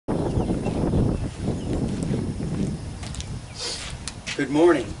Good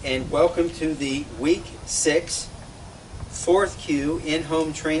morning and welcome to the week 6 4th Q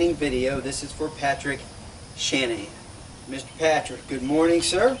in-home training video. This is for Patrick Shanahan. Mr. Patrick, good morning,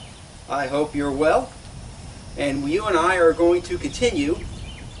 sir. I hope you're well. And you and I are going to continue.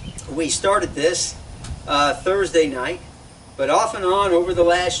 We started this Thursday night, but off and on over the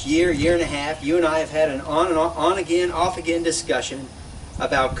last year and a half, you and I have had an on again, off again discussion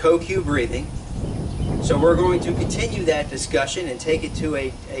about co-Q breathing. So we're going to continue that discussion and take it to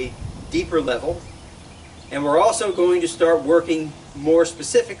a deeper level. And we're also going to start working more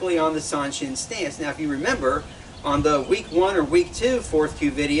specifically on the Sanshin stance. Now, if you remember, on the week 1 or week 2 4th Q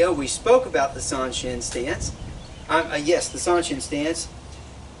video, we spoke about the Sanshin stance. Yes, the Sanshin stance.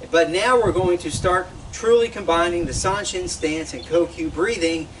 But now we're going to start truly combining the Sanshin stance and co-Q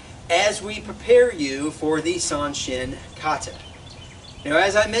breathing as we prepare you for the Sanshin kata. Now,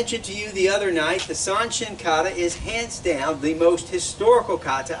 as I mentioned to you the other night, the Sanshin kata is hands down the most historical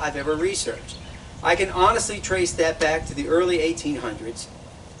kata I've ever researched. I can honestly trace that back to the early 1800s.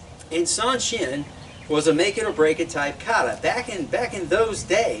 And Sanshin was a make it or break it type kata. Back in those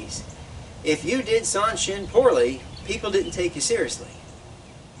days, if you did Sanshin poorly, people didn't take you seriously.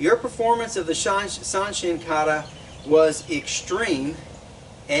 Your performance of the Sanshin kata was extreme,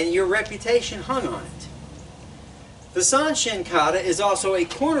 and your reputation hung on it. The Sanshin kata is also a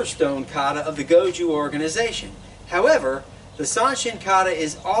cornerstone kata of the Goju organization. However, the Sanshin kata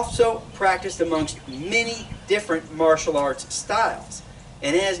is also practiced amongst many different martial arts styles.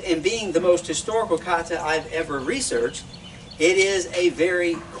 And being the most historical kata I've ever researched, it is a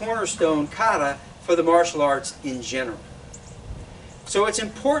very cornerstone kata for the martial arts in general. So it's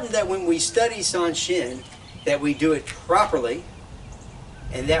important that when we study Sanshin, that we do it properly,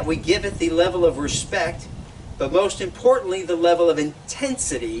 and that we give it the level of respect, but most importantly, the level of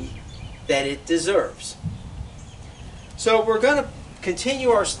intensity that it deserves. So we're going to continue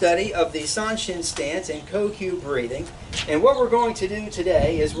our study of the Sanshin stance and co-Q breathing. And what we're going to do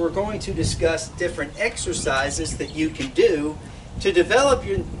today is we're going to discuss different exercises that you can do to develop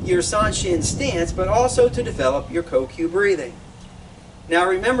your Sanshin stance, but also to develop your co-Q breathing. Now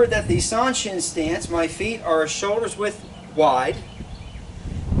remember that the Sanshin stance, my feet are shoulders width wide.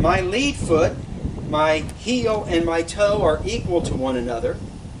 My lead foot, my heel and my toe are equal to one another.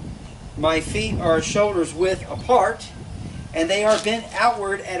 My feet are shoulders width apart, and they are bent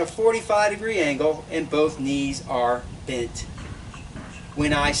outward at a 45-degree angle, and both knees are bent.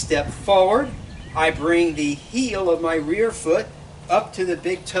 When I step forward, I bring the heel of my rear foot up to the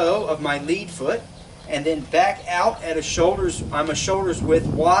big toe of my lead foot, and then back out at I'm a shoulders width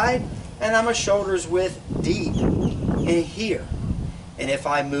wide, and I'm a shoulders width deep in here. And if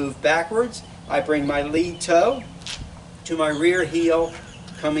I move backwards, I bring my lead toe to my rear heel,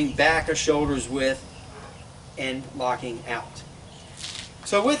 coming back a shoulders width and locking out.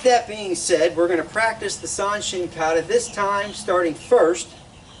 So with that being said, we're going to practice the Sanshin kata, this time starting first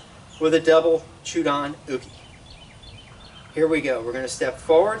with a double Chudan uki. Here we go. We're going to step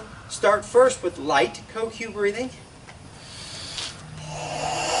forward. Start first with light co-Q breathing.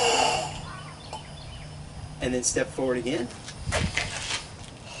 And then step forward again.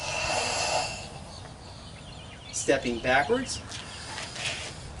 Stepping backwards.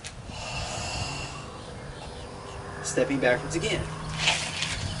 Stepping backwards again.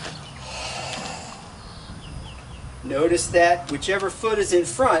 Notice that whichever foot is in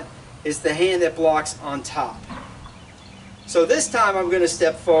front is the hand that blocks on top. So this time I'm going to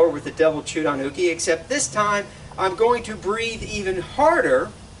step forward with the double Chudan uki, except this time I'm going to breathe even harder.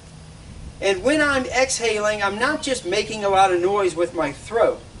 And when I'm exhaling, I'm not just making a lot of noise with my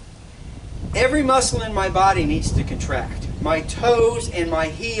throat. Every muscle in my body needs to contract. My toes and my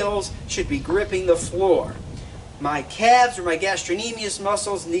heels should be gripping the floor. My calves or my gastrocnemius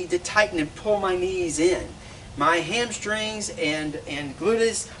muscles need to tighten and pull my knees in. My hamstrings and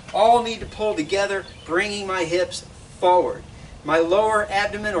gluteus all need to pull together, bringing my hips forward. My lower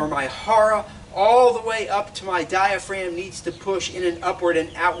abdomen or my hara all the way up to my diaphragm needs to push in an upward and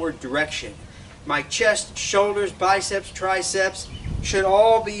outward direction. My chest, shoulders, biceps, triceps should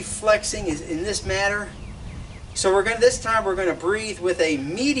all be flexing in this manner. So this time we're going to breathe with a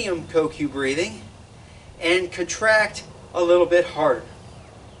medium co-Q breathing and contract a little bit harder.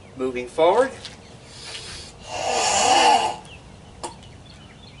 Moving forward.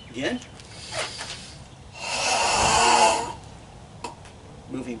 Again.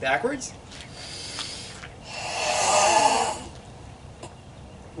 Moving backwards.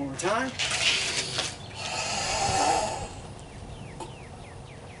 One more time.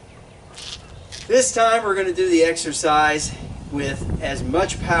 This time we're going to do the exercise with as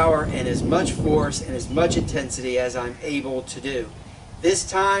much power and as much force and as much intensity as I'm able to do. This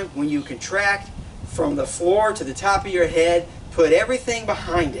time, when you contract from the floor to the top of your head, put everything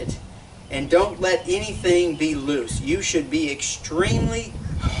behind it and don't let anything be loose. You should be extremely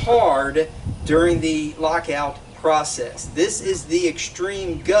hard during the lockout process. This is the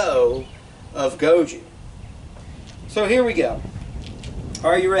extreme go of Goju. So here we go.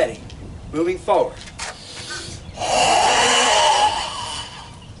 Are you ready? Moving forward.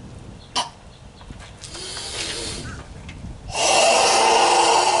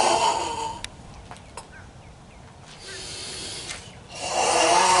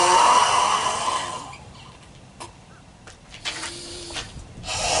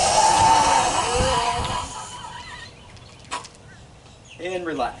 And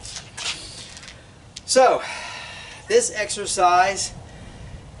relax. So, this exercise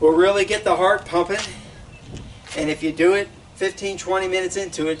will really get the heart pumping, and if you do it 15-20 minutes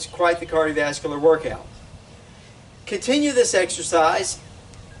into it, it's quite the cardiovascular workout. Continue this exercise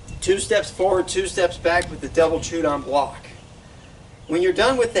 2 steps forward, 2 steps back with the double chewed on block. When you're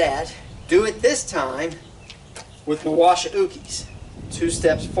done with that, do it this time with Mawasha Ukis. 2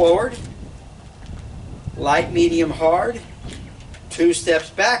 steps forward, light, medium, hard. 2 steps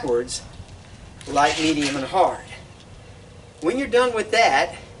backwards, light, medium, and hard. When you're done with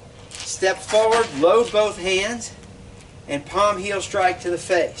that, step forward, load both hands, and palm heel strike to the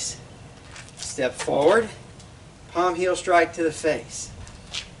face. Step forward, palm heel strike to the face.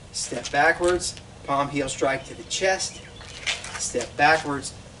 Step backwards, palm heel strike to the chest. Step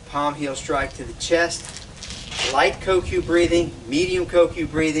backwards, palm heel strike to the chest. Light Kokyu breathing, medium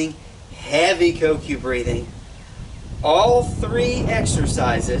Kokyu breathing, heavy Kokyu breathing. All 3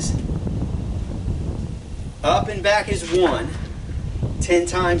 exercises, up and back is 1, 10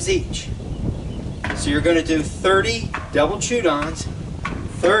 times each. So you're going to do 30 double chewed-ons,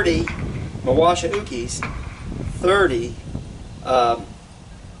 30 Mawasha Ukis, 30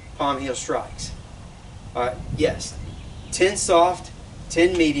 palm heel strikes. All right, yes, 10 soft,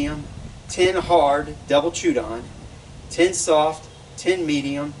 10 medium, 10 hard, double chewed-on, 10 soft, 10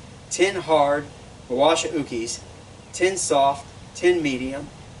 medium, 10 hard, Mawasha Ukis, 10 soft, 10 medium,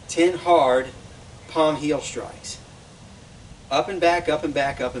 10 hard, palm heel strikes. Up and back, up and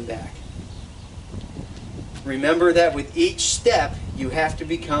back, up and back. Remember that with each step, you have to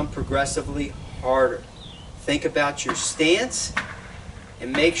become progressively harder. Think about your stance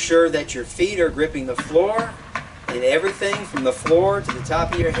and make sure that your feet are gripping the floor and everything from the floor to the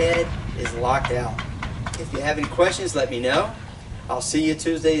top of your head is locked out. If you have any questions, let me know. I'll see you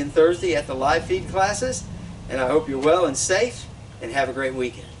Tuesday and Thursday at the live feed classes. And I hope you're well and safe, and have a great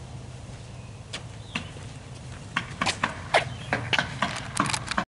weekend.